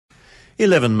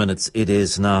11 minutes it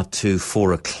is now to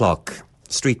 4 o'clock.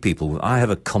 Street people. I have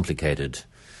a complicated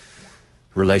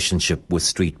relationship with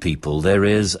street people. There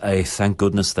is a thank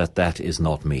goodness that is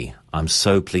not me. I'm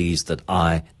so pleased that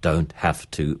I don't have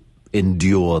to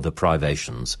endure the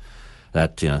privations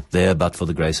that, there but for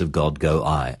the grace of God go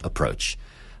I approach.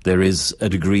 There is a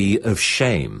degree of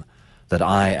shame that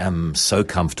I am so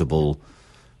comfortable,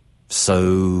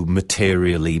 so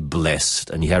materially blessed,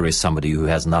 and here is somebody who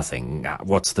has nothing.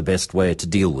 What's the best way to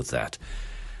deal with that?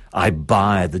 I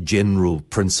buy the general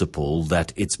principle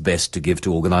that it's best to give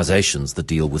to organizations that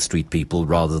deal with street people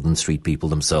rather than street people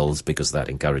themselves, because that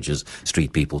encourages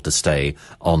street people to stay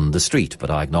on the street. But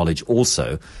I acknowledge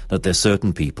also that there's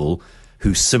certain people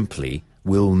who simply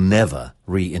will never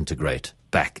reintegrate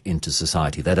back into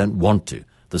society. They don't want to.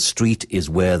 The street is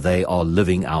where they are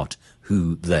living out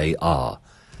who they are.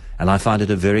 And I find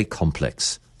it a very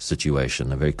complex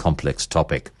situation, a very complex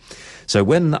topic. So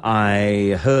when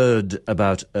I heard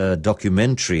about a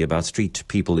documentary about street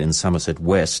people in Somerset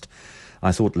West,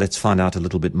 I thought, let's find out a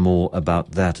little bit more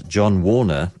about that. John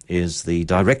Warner is the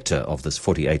director of this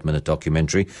 48-minute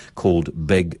documentary called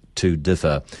Beg to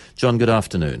Differ. John, good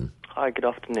afternoon. Hi, good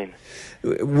afternoon.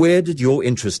 Where did your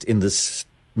interest in this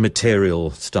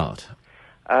material start?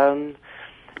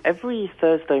 Every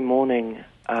Thursday morning,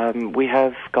 we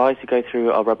have guys who go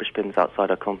through our rubbish bins outside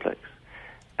our complex.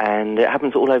 And it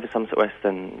happens all over Somerset West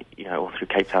and, all through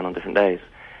Cape Town on different days.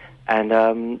 And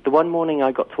the one morning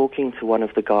I got talking to one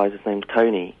of the guys, his name's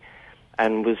Tony,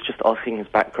 and was just asking his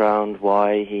background,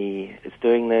 why he is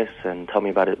doing this, and tell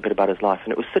me a bit about his life.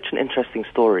 And it was such an interesting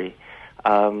story.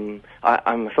 I'm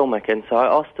a filmmaker, and so I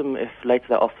asked him if later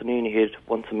that afternoon he'd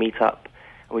want to meet up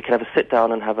and we could have a sit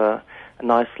down and have a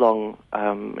nice long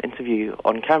interview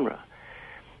on camera.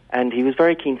 And he was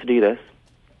very keen to do this.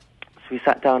 So we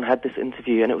sat down, had this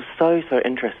interview, and it was so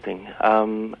interesting.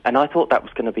 And I thought that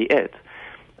was going to be it.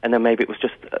 And then maybe it was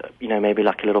just, maybe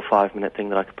like a little 5-minute thing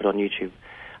that I could put on YouTube.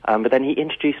 But then he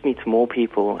introduced me to more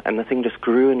people, and the thing just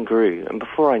grew and grew. And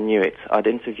before I knew it, I'd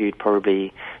interviewed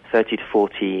probably 30 to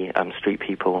 40 street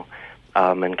people.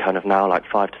 And kind of now, like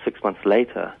 5 to 6 months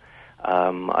later,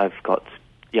 I've got,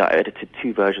 I edited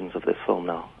 2 versions of this film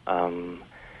now.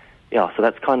 So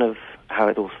that's kind of how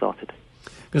it all started.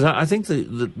 Because I think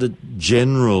the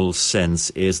general sense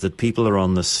is that people are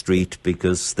on the street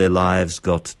because their lives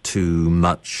got too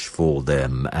much for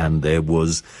them, and there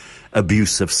was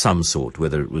abuse of some sort,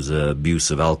 whether it was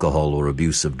abuse of alcohol or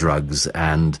abuse of drugs,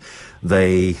 and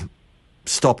they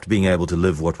stopped being able to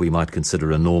live what we might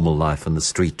consider a normal life, and the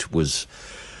street was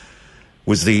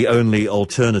the only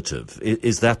alternative.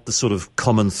 Is that the sort of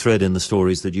common thread in the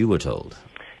stories that you were told?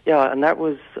 Yeah, and that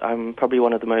was probably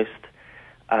one of the most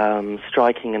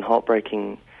striking and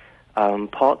heartbreaking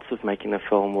parts of making the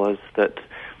film, was that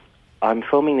I'm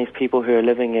filming these people who are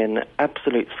living in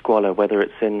absolute squalor, whether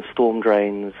it's in storm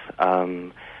drains,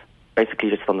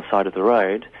 basically just on the side of the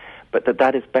road, but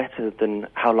that is better than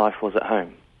how life was at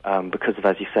home, because of,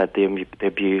 as you said, the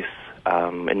abuse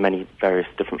in many various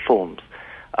different forms.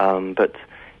 But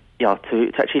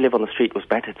to actually live on the street was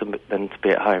better than to be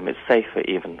at home. It's safer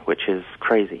even, which is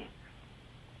crazy.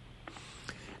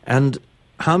 And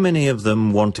how many of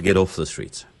them want to get off the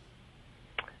streets?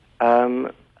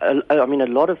 A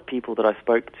lot of people that I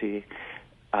spoke to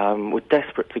were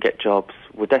desperate to get jobs,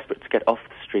 were desperate to get off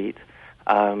the street.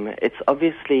 It's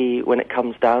obviously, when it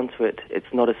comes down to it,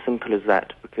 it's not as simple as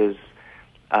that, because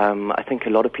I think a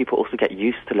lot of people also get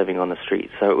used to living on the street.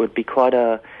 So it would be quite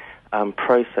a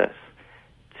process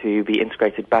to be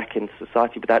integrated back into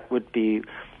society, but that would be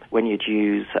when you'd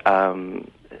use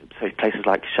places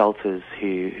like shelters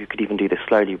who could even do this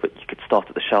slowly, but you could start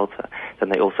at the shelter. Then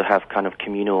they also have kind of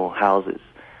communal houses.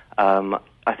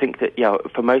 I think that,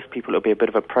 for most people it'll be a bit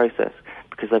of a process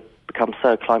because they've become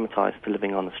so acclimatized to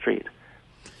living on the street.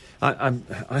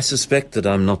 I suspect that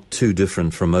I'm not too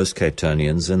different from most Cape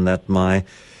Townians in that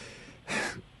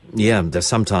there's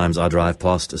sometimes I drive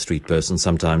past a street person,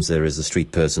 sometimes there is a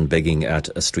street person begging at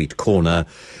a street corner.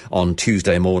 On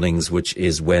Tuesday mornings, which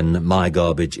is when my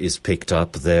garbage is picked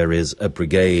up, there is a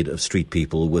brigade of street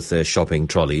people with their shopping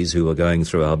trolleys who are going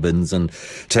through our bins and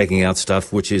taking out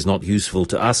stuff which is not useful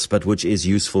to us, but which is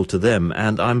useful to them.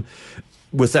 And I'm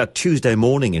with that Tuesday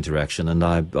morning interaction, and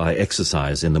I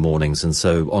exercise in the mornings, and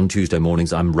so on Tuesday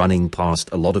mornings I'm running past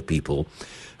a lot of people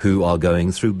who are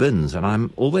going through bins, and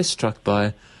I'm always struck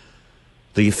by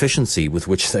the efficiency with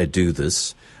which they do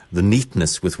this, the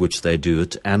neatness with which they do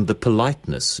it, and the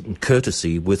politeness and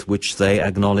courtesy with which they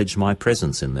acknowledge my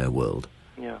presence in their world.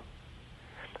 Yeah.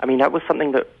 That was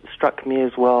something that struck me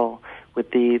as well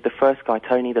with the first guy,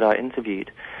 Tony, that I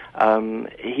interviewed.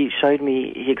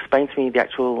 He explained to me the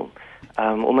actual,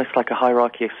 almost like a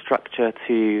hierarchy of structure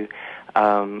to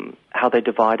how they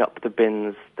divide up the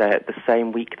bins. The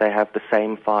same week they have the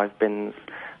same 5 bins.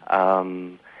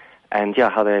 And yeah,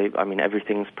 how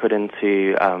everything's put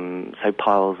into,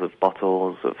 piles of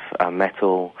bottles of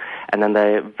metal. And then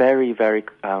they're very, very,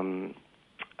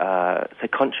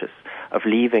 conscious of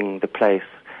leaving the place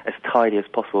as tidy as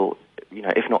possible,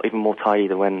 if not even more tidy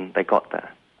than when they got there.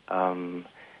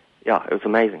 It was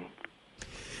amazing.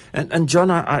 And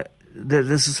John,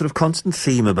 there's a sort of constant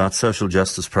theme about social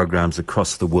justice programs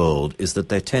across the world is that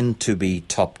they tend to be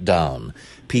top-down.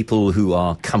 People who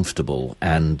are comfortable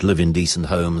and live in decent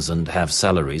homes and have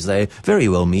salaries, they're very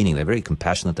well-meaning, they're very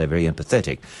compassionate, they're very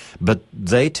empathetic, but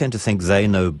they tend to think they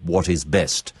know what is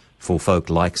best for folk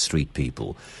like street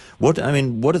people. What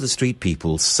do the street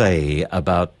people say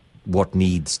about what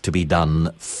needs to be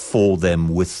done for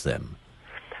them, with them?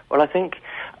 Well, I think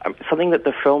something that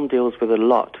the film deals with a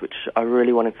lot, which I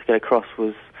really wanted to get across,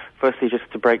 was firstly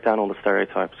just to break down all the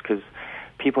stereotypes, because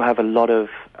people have a lot of,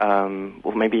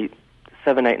 maybe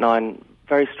 7, 8, 9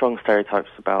 very strong stereotypes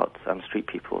about street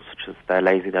people, such as they're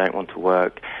lazy, they don't want to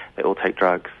work, they all take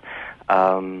drugs.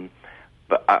 But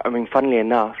funnily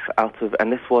enough,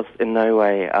 and this was in no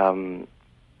way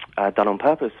done on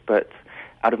purpose, but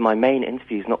out of my main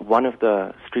interviews, not one of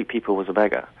the street people was a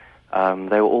beggar.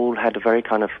 They all had a very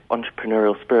kind of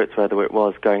entrepreneurial spirit, whether it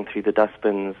was going through the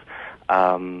dustbins,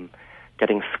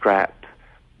 getting scrap,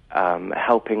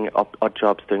 helping odd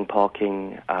jobs, doing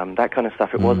parking, that kind of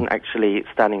stuff. It wasn't actually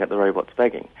standing at the robots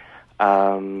begging.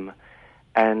 And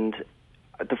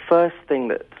the first thing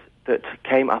that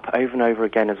came up over and over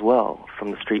again as well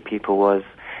from the street people was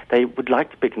they would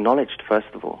like to be acknowledged, first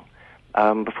of all.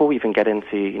 Before we even get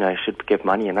into, should we give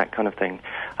money and that kind of thing,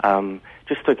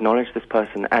 just to acknowledge this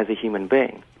person as a human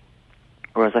being.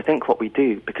 Whereas I think what we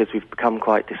do, because we've become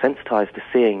quite desensitized to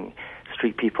seeing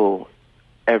street people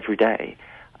every day,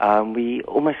 we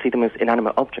almost see them as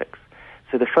inanimate objects.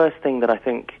 So the first thing that I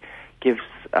think gives,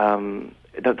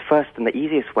 the first and the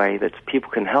easiest way that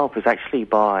people can help is actually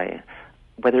by,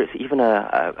 whether it's even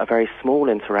a very small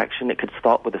interaction, it could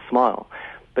start with a smile,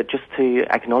 but just to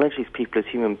acknowledge these people as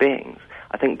human beings,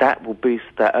 I think that will boost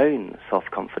their own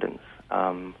self-confidence,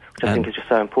 which I think is just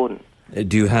so important.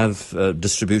 Do you have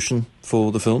distribution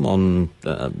for the film on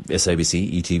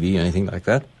SABC, ETV, anything like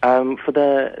that? For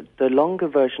the longer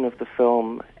version of the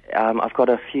film, I've got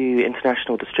a few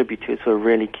international distributors who are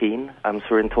really keen, so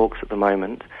we're in talks at the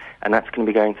moment, and that's going to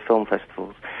be going to film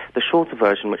festivals. The shorter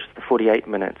version, which is the 48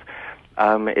 minutes,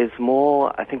 is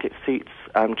more, I think it suits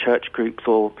church groups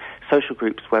or social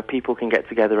groups where people can get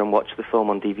together and watch the film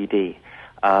on DVD.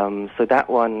 So that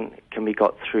one can be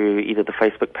got through either the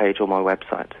Facebook page or my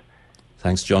website.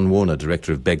 Thanks, John Warner,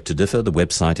 Director of Beg to Differ. The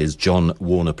website is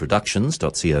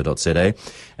johnwarnerproductions.co.za,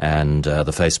 and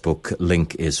the Facebook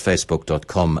link is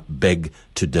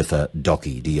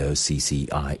facebook.com/beg-to-differ-doccie,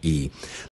 D-O-C-C-I-E.